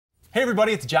Hey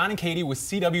everybody, it's John and Katie with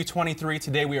CW23.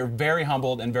 Today we are very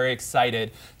humbled and very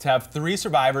excited to have 3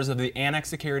 survivors of the Annex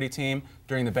security team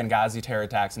during the Benghazi terror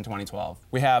attacks in 2012.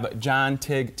 We have Jon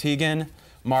Tiegen,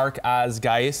 Mark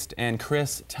Geist, and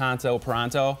Kris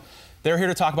Paronto. They're here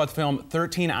to talk about the film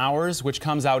 13 Hours, which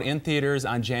comes out in theaters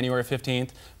on January 15th.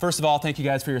 First of all, thank you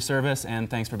guys for your service, and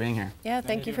thanks for being here. Yeah,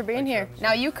 thank you for being here.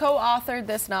 Now, you co-authored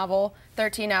this novel,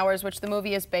 13 Hours, which the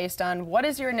movie is based on. What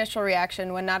is your initial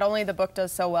reaction when not only the book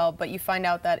does so well, but you find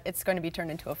out that it's going to be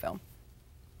turned into a film?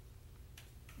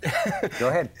 Go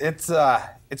ahead. It's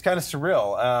kind of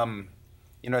surreal.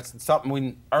 You know, it's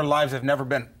something our lives have never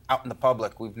been out in the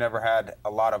public. We've never had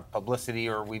a lot of publicity,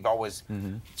 or we've always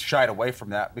shied away from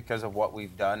that because of what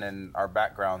we've done and our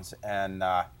backgrounds. And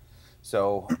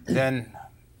so then,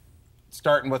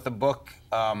 starting with the book,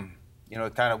 you know,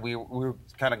 we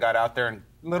kind of got out there and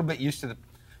a little bit used to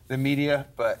the media,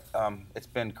 but it's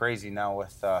been crazy now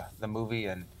with the movie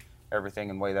and everything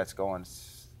and the way that's going.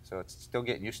 So it's still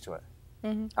getting used to it.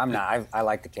 I'm not. I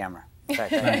like the camera. In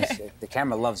fact, the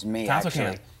camera loves me,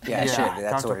 actually. Yeah, it should.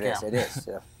 That's what it is. It is.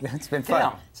 So, it's been fun.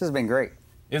 Yeah. This has been great.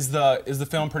 Is the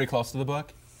film pretty close to the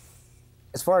book?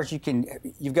 As far as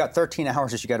you've got 13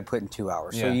 hours that you got to put in 2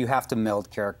 hours. Yeah. So you have to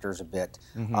meld characters a bit.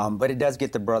 But it does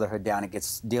get the brotherhood down. It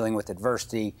gets dealing with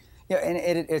adversity. Yeah, and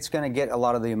it's going to get a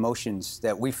lot of the emotions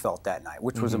that we felt that night,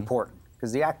 which was important.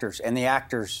 Because the actors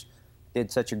did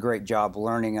such a great job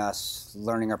learning us,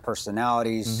 learning our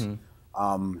personalities.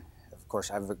 Of course,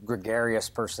 I have a gregarious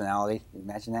personality. Can you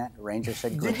imagine that? A ranger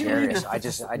said gregarious. I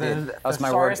did. That was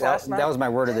my word. That was my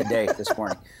word of the day this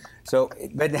morning. So,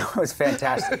 but that was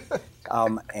fantastic.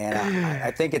 And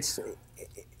I think and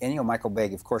you know, Michael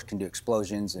Bay, of course, can do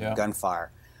explosions and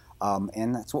gunfire.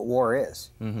 And that's what war is.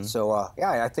 So,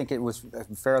 yeah, I think it was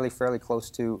fairly close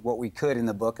to what we could in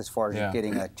the book as far as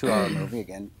getting a 2-hour movie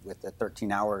again with a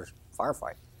 13-hour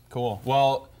firefight. Cool.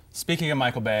 Well, speaking of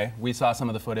Michael Bay, we saw some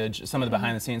of the footage, some of the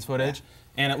behind-the-scenes footage,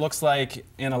 and it looks like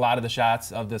in a lot of the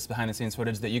shots of this behind-the-scenes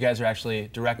footage that you guys are actually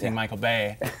directing Michael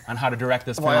Bay on how to direct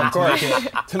this film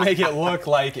to make it look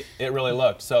like it really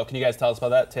looked. So can you guys tell us about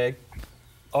that, Tig?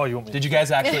 Oh, you want me? Did you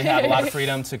guys actually have a lot of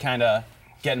freedom to kind of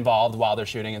get involved while they're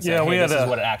shooting and say, hey, this is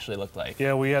what it actually looked like?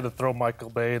 Yeah, we had to throw Michael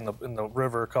Bay in the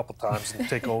river a couple times and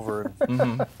take over,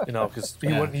 and, you know, because he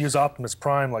wouldn't use Optimus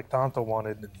Prime like Tonto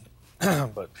wanted.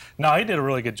 But no, he did a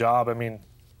really good job. I mean,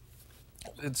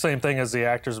 it's the same thing as the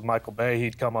actors of Michael Bay.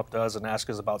 He'd come up to us and ask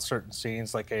us about certain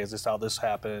scenes, like, "Hey, is this how this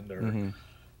happened?" Or,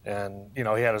 and you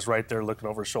know, he had us right there looking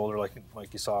over his shoulder, like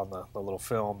you saw in the little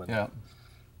film. And I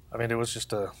mean, it was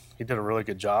just he did a really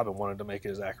good job and wanted to make it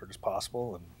as accurate as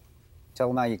possible. And Tell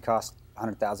them how you cost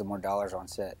 $100,000 more on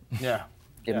set. Yeah.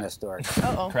 Give them the story.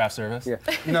 Craft service? Yeah.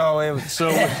 No, it was so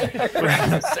when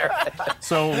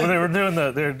they were doing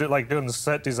the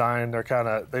set design,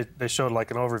 they showed like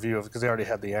an overview of, because they already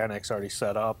had the annex already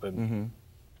set up, and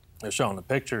they're showing the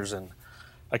pictures, and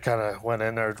I kind of went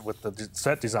in there with the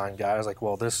set design guy. I was like,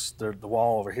 well, the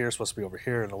wall over here is supposed to be over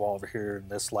here, and the wall over here, and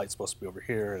this light's supposed to be over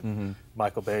here. And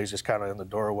Michael Bay's just kind of in the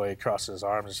doorway, crosses his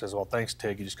arms, and says, well, thanks,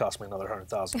 Tig, you just cost me another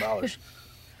 $100,000.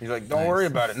 He's like, don't worry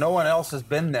about it. No one else has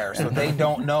been there, so they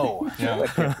don't know.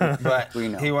 But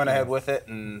he went ahead with it,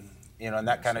 and you know, and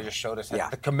that kind of just showed us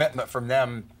the commitment from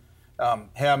them,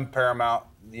 him, Paramount,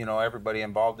 you know, everybody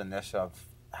involved in this, of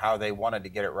how they wanted to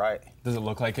get it right. Does it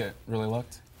look like it really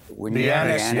looked? The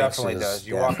annex definitely does.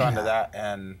 You walk onto that,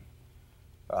 and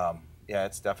yeah,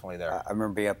 it's definitely there. I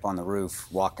remember being up on the roof,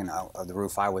 walking out of the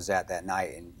roof I was at that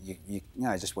night, and you know,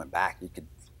 I just went back. You could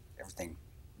everything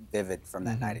vivid from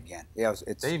that night again. Yeah,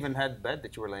 they even had the bed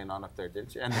that you were laying on up there,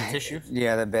 didn't you? And the tissues?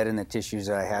 Yeah, the bed and the tissues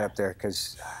that I had up there,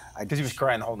 because he was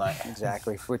crying the whole night.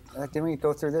 Exactly. Didn't we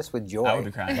go through this with joy? I would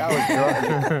be crying.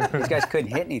 These guys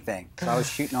couldn't hit anything. So I was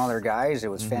shooting all their guys. It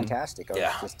was fantastic.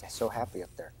 I was just so happy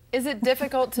up there. Is it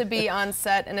difficult to be on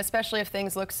set, and especially if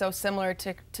things look so similar,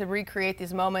 to recreate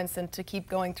these moments and to keep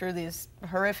going through these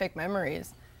horrific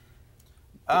memories?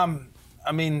 I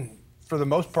mean, for the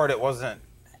most part, it wasn't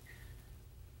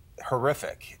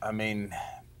horrific. I mean,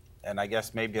 and I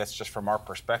guess maybe that's just from our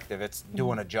perspective. It's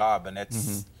doing a job, and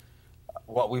it's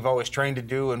what we've always trained to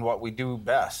do and what we do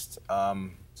best.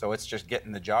 So it's just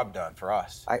getting the job done for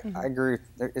us. I agree.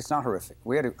 It's not horrific.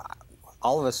 We had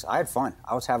all of us. I had fun.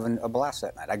 I was having a blast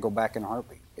that night. I'd go back in a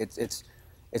heartbeat. It's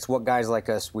what guys like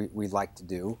us we like to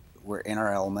do. We're in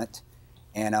our element,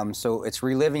 and so it's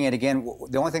reliving it again.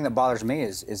 The only thing that bothers me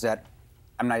is that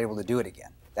I'm not able to do it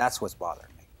again. That's what's bothering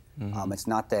me. It's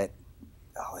not that,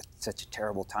 oh, it's such a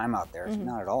terrible time out there. It's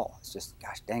not at all. It's just,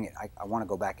 gosh dang it, I want to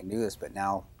go back and do this, but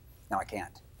now I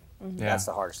can't. That's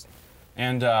the hardest thing.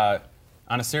 And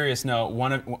On a serious note,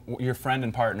 your friend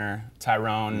and partner,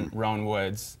 Tyrone Roan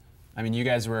Woods, I mean, you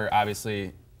guys were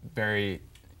obviously very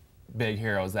big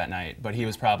heroes that night, but he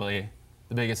was probably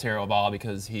the biggest hero of all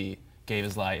because he gave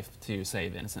his life to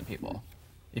save innocent people.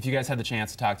 If you guys had the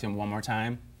chance to talk to him one more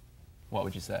time, what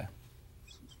would you say?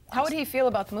 How would he feel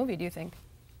about the movie, do you think?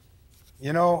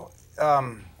 You know,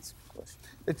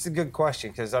 it's a good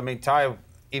question because, I mean, Ty,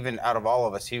 even out of all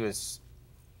of us, he was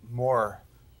more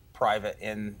private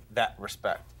in that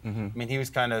respect. I mean, he was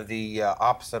kind of the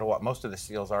opposite of what most of the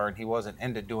SEALs are, and he wasn't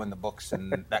into doing the books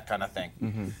and that kind of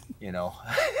thing. You know,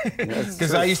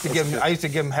 because I used to give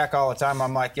him heck all the time.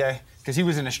 I'm like, yeah, because he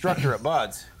was an instructor at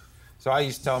Buds, so I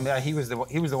used to tell him, yeah, he was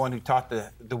the one who taught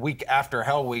the week after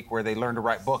Hell Week where they learned to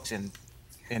write books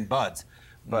in Buds.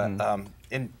 But on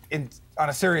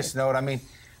a serious note, I mean,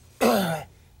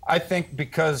 I think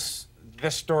because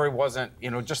this story wasn't,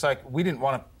 you know, just like we didn't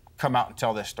want to come out and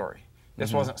tell this story.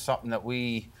 This wasn't something that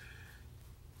we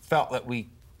felt that we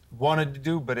wanted to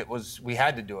do, but we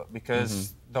had to do it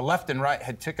because the left and right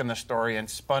had taken the story and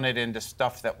spun it into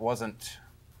stuff that wasn't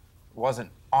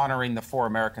honoring the 4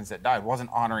 Americans that died, wasn't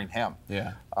honoring him.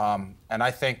 Yeah. And I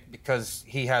think because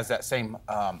he has that same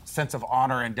sense of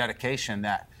honor and dedication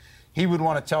that he would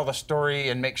want to tell the story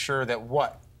and make sure that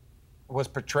what was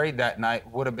portrayed that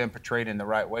night would have been portrayed in the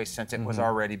right way since it was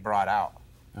already brought out.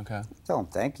 Okay. Tell him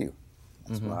thank you.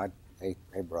 That's what hey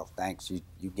bro, thanks.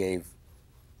 You gave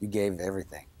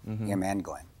everything. Him and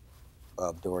Glenn.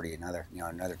 Bub Doherty, another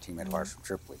teammate of ours from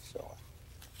Tripoli. So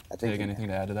I think. Tig, anything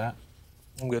to add to that?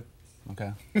 I'm good.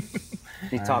 Okay.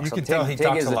 He talks. You can tell he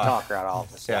talks is a the lot. talker out of all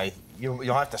of us. Yeah,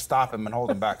 you'll have to stop him and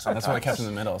hold him back sometimes. That's why I kept him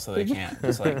in the middle so they can't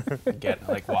just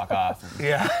walk off. And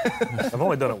Yeah. I've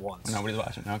only done it once. nobody's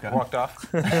watching. Okay. Walked off.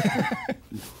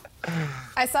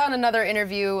 I saw in another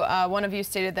interview, one of you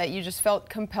stated that you just felt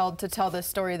compelled to tell this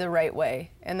story the right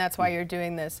way, and that's why you're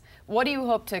doing this. What do you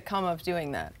hope to come of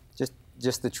doing that?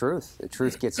 Just the truth. The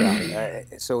truth gets out.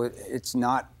 So it's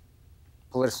not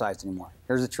politicized anymore.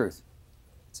 Here's the truth.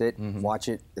 That's it. Watch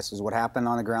it. This is what happened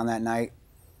on the ground that night.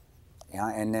 Yeah,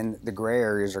 and then the gray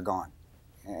areas are gone.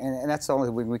 And that's the only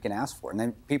thing we can ask for. And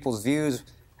then people's views,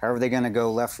 however they're going to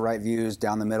go, left, right views,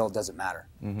 down the middle, it doesn't matter.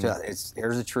 So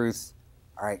here's the truth.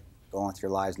 All right, go on with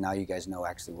your lives. Now you guys know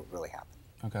actually what really happened.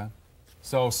 Okay.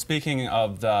 So speaking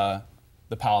of the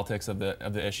politics of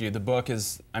the issue, the book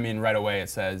is, I mean, right away it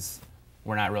says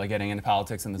we're not really getting into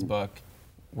politics in this book.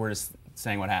 We're just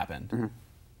saying what happened.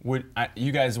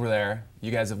 You guys were there. You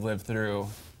guys have lived through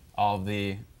all of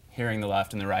the hearing the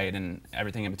left and the right and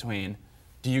everything in between.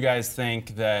 Do you guys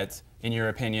think that, in your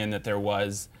opinion, that there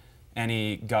was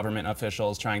any government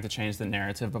officials trying to change the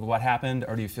narrative of what happened,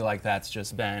 or do you feel like that's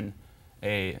just been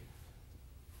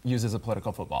used as a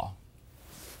political football?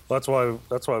 That's why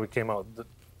we came out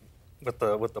with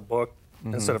the book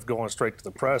instead of going straight to the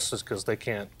press, is because they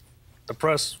can't. The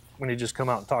press, when you just come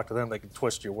out and talk to them, they can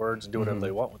twist your words and do whatever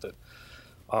they want with it.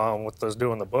 With us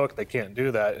doing the book, they can't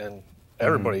do that, and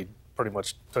everybody pretty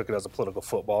much took it as a political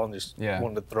football and just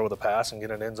wanted to throw the pass and get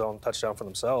an end zone touchdown for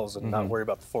themselves and not worry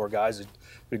about the 4 guys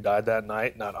who died that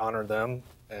night, not honor them.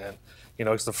 And you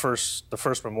know, it's the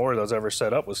first memorial that was ever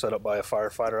set up by a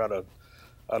firefighter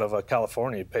out of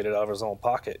California. He paid it out of his own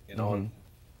pocket, you know.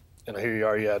 And here you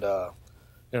are, you had an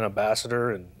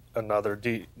ambassador and another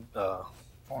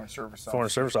Foreign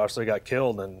service officer got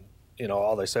killed, and you know,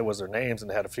 all they said was their names, and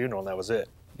they had a funeral, and that was it.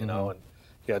 You know, and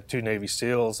you had 2 Navy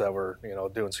SEALs that were, you know,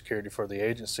 doing security for the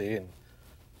agency, and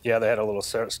yeah, they had a little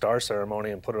star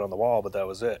ceremony and put it on the wall, but that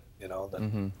was it. You know,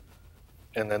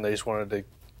 and then they just wanted to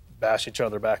bash each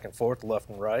other back and forth, left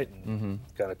and right, and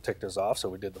kind of ticked us off. So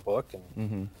we did the book,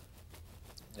 and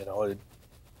you know,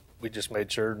 we just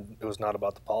made sure it was not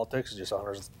about the politics. It just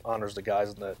honors the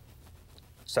guys that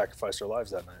sacrificed their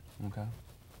lives that night. Okay.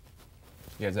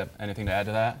 You guys have anything to add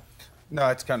to that? No,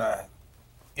 it's kind of,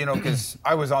 you know, because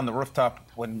I was on the rooftop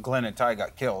when Glenn and Ty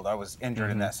got killed. I was injured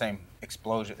in that same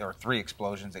explosion. There were 3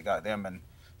 explosions that got them, and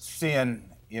seeing,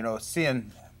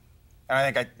 and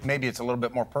I think maybe it's a little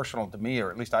bit more personal to me, or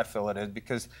at least I feel it is,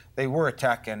 because they were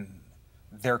attacking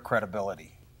their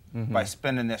credibility by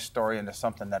spinning this story into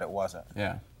something that it wasn't.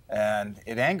 Yeah. And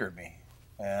it angered me.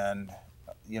 And,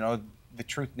 you know, the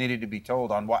truth needed to be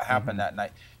told on what happened that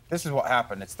night. This is what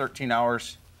happened. It's 13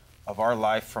 hours of our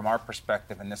life from our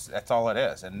perspective, and that's all it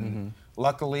is. And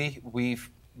luckily, we've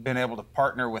been able to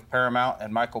partner with Paramount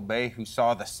and Michael Bay, who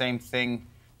saw the same thing,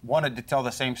 wanted to tell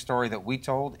the same story that we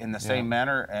told in the same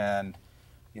manner. And,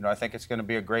 you know, I think it's going to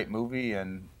be a great movie.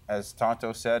 And as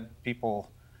Tonto said, people,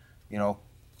 you know,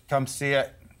 come see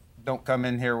it. Don't come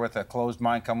in here with a closed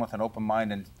mind. Come with an open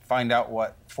mind and find out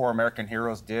what 4 American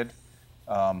heroes did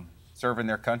serving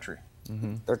their country.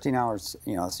 13 hours,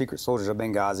 you know, Secret Soldiers of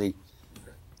Benghazi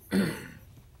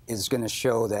is going to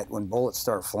show that when bullets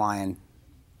start flying,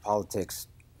 politics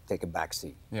take a back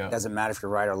seat. Yeah. It doesn't matter if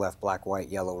you're right or left, black, white,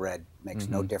 yellow, red, makes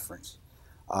no difference.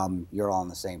 You're all on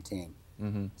the same team.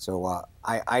 So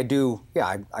I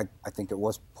think it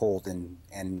was pulled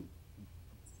and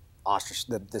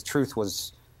ostracized. The truth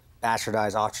was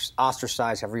bastardized,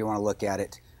 ostracized, however you want to look at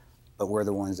it. But we're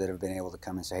the ones that have been able to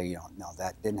come and say, hey, you know, no,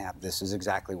 that didn't happen. This is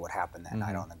exactly what happened that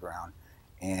night on the ground.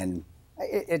 And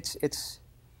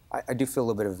I do feel a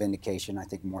little bit of vindication. I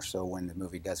think more so when the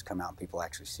movie does come out and people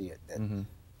actually see it. That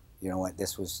you know what,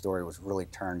 story was really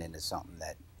turned into something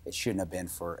that it shouldn't have been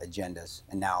for agendas,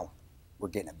 and now we're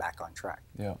getting it back on track.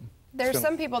 Yeah. There's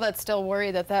some people that still worry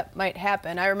that that might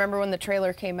happen. I remember when the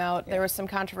trailer came out, there was some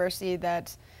controversy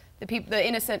that the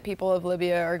innocent people of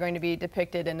Libya are going to be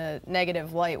depicted in a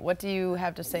negative light. What do you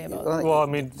have to say about that? Well, I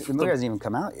mean, the movie hasn't even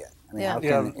come out yet. I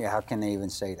mean, how can they even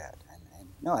say that?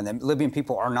 And the Libyan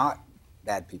people are not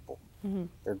bad people.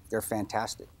 They're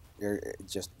fantastic. They're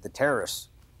just the terrorists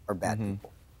are bad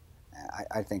people.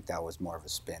 I think that was more of a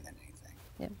spin than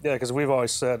anything. Yeah, because we've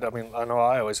always said, I mean, I know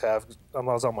I always have. I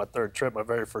was on my third trip, my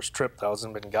very first trip that I was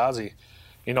in Benghazi.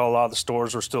 You know, a lot of the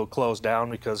stores were still closed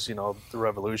down because, you know, the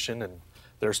revolution, and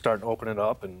they're starting to open it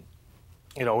up. And,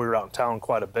 you know, we were out in town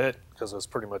quite a bit because it was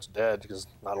pretty much dead because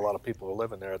not a lot of people were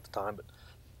living there at the time. But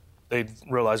they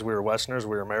realized we were Westerners,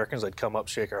 we were Americans. They'd come up,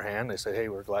 shake our hand. They say, hey,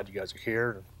 we're glad you guys are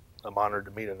here. And I'm honored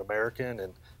to meet an American.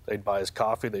 And they'd buy us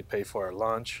coffee. They'd pay for our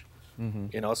lunch.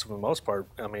 You know, so for the most part,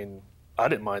 I mean, I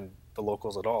didn't mind the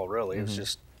locals at all, really. It was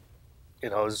just, you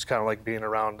know, it was kind of like being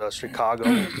around Chicago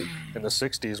in the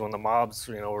 60s when the mobs,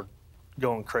 you know, were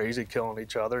going crazy, killing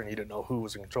each other, and you didn't know who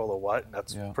was in control of what, and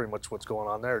that's pretty much what's going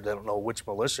on there. They don't know which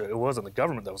militia. It wasn't the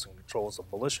government that was in control, it was the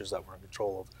militias that were in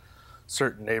control of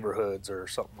certain neighborhoods or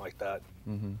something like that.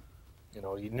 You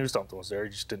know, you knew something was there, you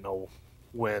just didn't know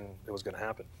when it was going to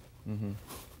happen. You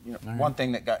know, one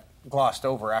thing that got glossed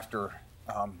over after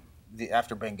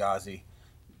after Benghazi,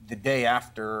 the day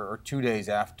after or 2 days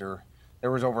after,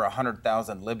 there was over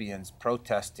 100,000 Libyans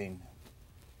protesting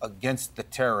against the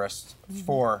terrorists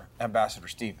for Ambassador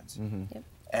Stevens.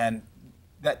 And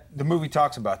that the movie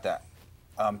talks about that.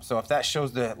 So if that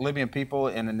shows the Libyan people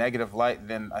in a negative light,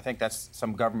 then I think that's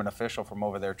some government official from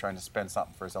over there trying to spend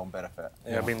something for his own benefit.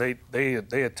 Yeah, I mean,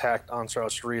 they attacked Ansar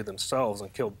al-Sharia themselves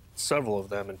and killed several of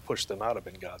them and pushed them out of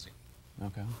Benghazi.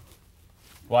 Okay.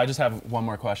 Well, I just have one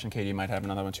more question. Katie, you might have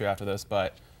another one too after this,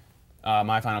 but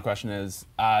my final question is,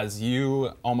 as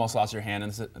you almost lost your hand in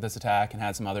this attack and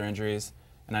had some other injuries,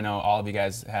 and I know all of you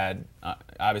guys had,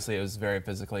 obviously it was a very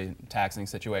physically taxing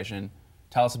situation.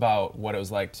 Tell us about what it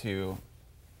was like to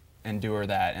endure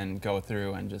that and go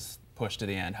through and just push to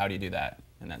the end. How do you do that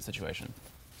in that situation?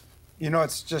 You know,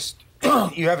 it's just,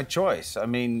 you have a choice. I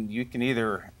mean, you can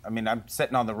either, I mean, I'm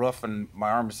sitting on the roof and my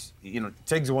arms, you know,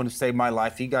 Tig's the one who saved my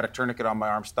life. He got a tourniquet on my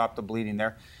arm, stopped the bleeding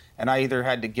there. And I either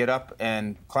had to get up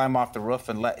and climb off the roof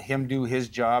and let him do his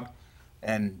job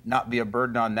and not be a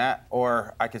burden on that,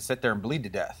 or I could sit there and bleed to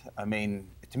death. I mean,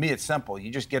 to me, it's simple.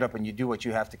 You just get up and you do what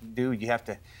you have to do. You have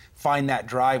to find that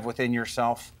drive within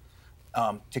yourself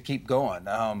to keep going.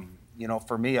 You know,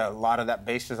 for me, a lot of that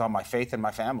bases on my faith and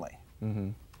my family.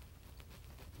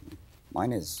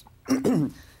 Mine is,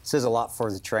 says a lot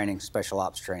for the training, special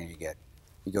ops training you get.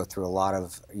 You go through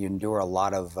you endure a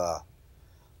lot of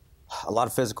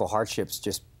physical hardships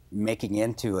just making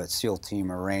into a SEAL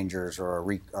team or Rangers or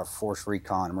a Force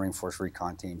Recon, a Marine Force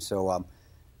Recon team. So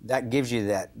that gives you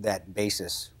that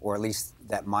basis, or at least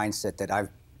that mindset that I've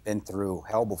been through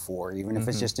hell before, even if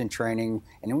it's just in training.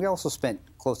 And we also spent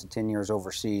close to 10 years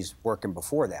overseas working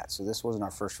before that, so this wasn't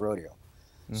our first rodeo.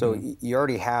 So you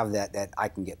already have that I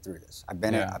can get through this. I've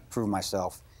been I've proved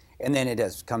myself. And then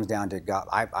it comes down to God.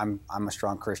 I'm a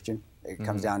strong Christian. It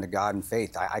comes down to God and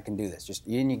faith. I can do this. Just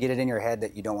you get it in your head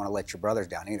that you don't want to let your brothers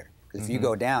down either. Because if you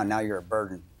go down, now you're a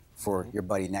burden for your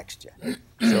buddy next to you.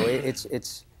 So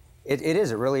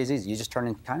it really is easy. You just turn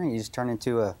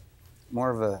into a more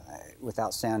of a,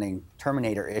 without sounding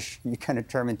Terminator-ish, you kind of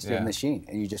turn into a machine,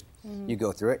 and you just you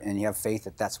go through it, and you have faith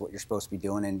that that's what you're supposed to be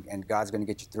doing, and God's going to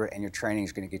get you through it, and your training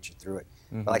is going to get you through it.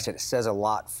 But like I said, it says a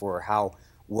lot for how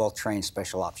well-trained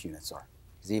special ops units are.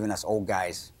 Because even us old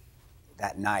guys,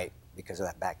 that night, because of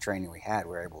that back training we had,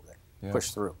 we were able to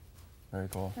push through. Very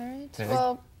cool. All right. Tig?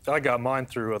 Well, I got mine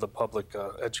through the public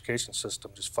education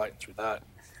system, just fighting through that.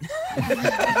 He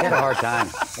had a hard time.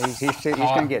 He's going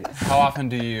to get it. How often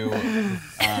do you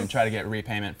try to get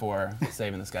repayment for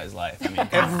saving this guy's life? I mean,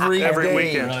 Every day.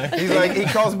 weekend. Really? He's like, he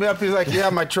calls me up. He's like,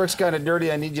 yeah, my truck's kind of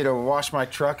dirty. I need you to wash my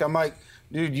truck. I'm like,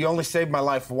 Dude, you only saved my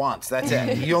life once. That's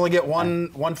it. You only get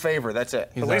one favor. That's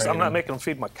it. At least I'm not making him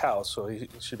feed my cows, so he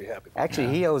should be happy.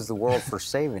 Actually, he owes the world for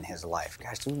saving his life.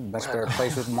 Gosh, dude, much better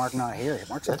place with Mark not here.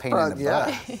 Mark's a pain in the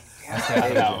butt.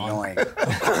 Yeah, annoying.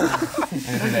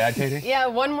 Anything to add, Katie? Yeah,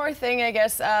 one more thing, I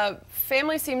guess.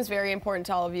 Family seems very important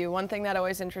to all of you. One thing that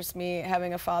always interests me,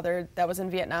 having a father that was in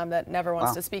Vietnam that never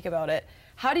wants to speak about it.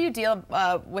 How do you deal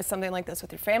with something like this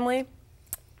with your family?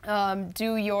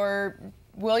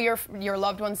 Will your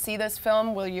loved ones see this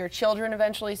film? Will your children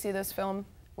eventually see this film?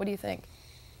 What do you think?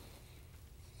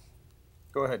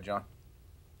 Go ahead, John.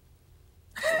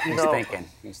 He's thinking.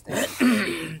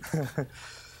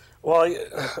 Well,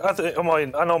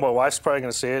 I know my wife's probably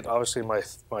going to see it. Obviously, they'll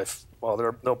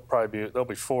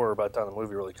be 4 by the time the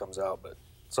movie really comes out. But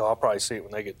so I'll probably see it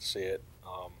when they get to see it.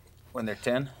 When they're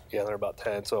 10? Yeah, they're about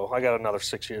 10. So I got another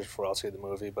 6 years before I'll see the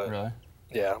movie. But Really?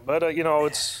 Yeah, but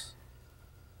it's.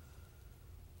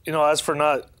 As for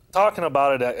not talking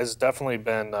about it, has definitely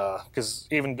been because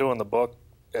even doing the book,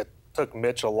 it took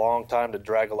Mitch a long time to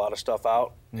drag a lot of stuff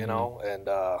out, and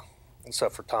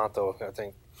except for Tonto, I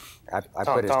think. I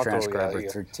put his transcriber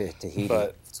through to Tahiti,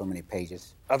 but so many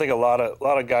pages. I think a lot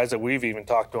of guys that we've even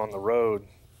talked to on the road,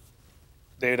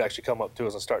 they'd actually come up to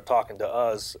us and start talking to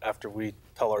us after we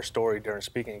tell our story during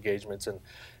speaking engagements, and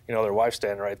their wife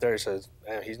standing right there says,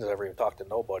 "Man, he's never even talked to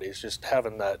nobody." It's just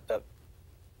having that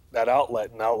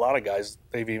outlet. Now a lot of guys,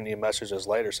 they've even messaged us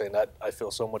later saying that I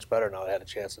feel so much better now. I had a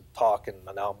chance to talk, and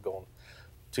now I'm going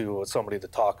to somebody to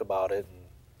talk about it. And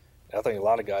I think a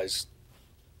lot of guys,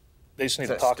 they just need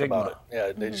to talk about it.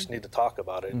 Yeah, they just need to talk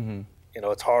about it.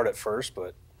 It's hard at first,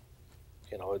 but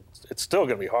it's still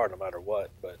going to be hard no matter what.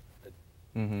 But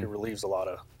it relieves a lot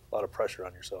of pressure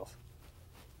on yourself.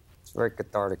 It's a very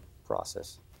cathartic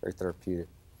process, very therapeutic.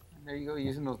 There you go,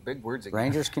 using those big words again.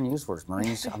 Rangers can use words.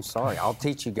 Marines, I'm sorry. I'll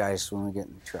teach you guys when we get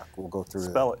in the truck. We'll go through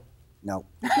Spell it. No.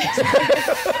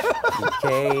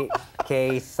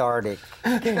 Cathartic.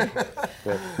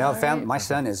 No, my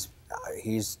son is,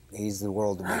 he's the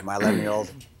world to me. My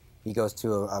 11-year-old, he goes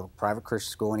to a private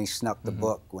Christian school, and he snuck the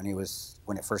book when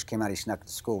it first came out. He snuck it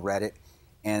to school, read it,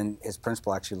 and his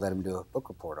principal actually let him do a book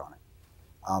report on it.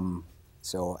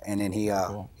 And then he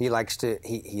likes to,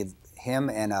 him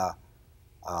and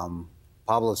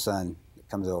Pablo's son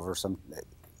comes over.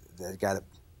 The guy that,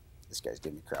 this guy's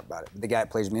giving me crap about it. The guy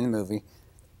that plays me in the movie,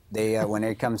 when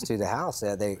it comes to the house,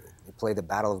 they play the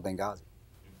Battle of Benghazi.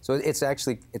 So it's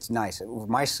nice.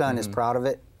 My son is proud of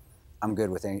it. I'm good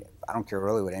with it. I don't care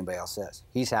really what anybody else says.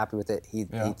 He's happy with it. He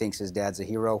thinks his dad's a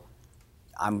hero.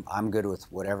 I'm good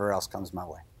with whatever else comes my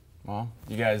way. Well,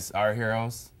 you guys are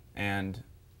heroes, and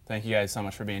thank you guys so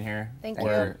much for being here. Thank you.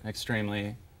 We're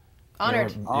extremely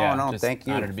honored. Thank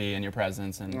you. Honored to be in your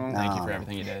presence, and thank you for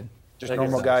everything you did. Just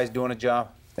normal guys doing a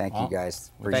job. Thank you guys.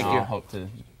 Thank you. Hope to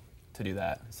do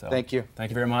that. So thank you. Thank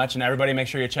you very much, and everybody make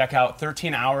sure you check out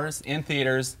 13 Hours in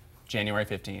theaters January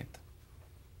 15th.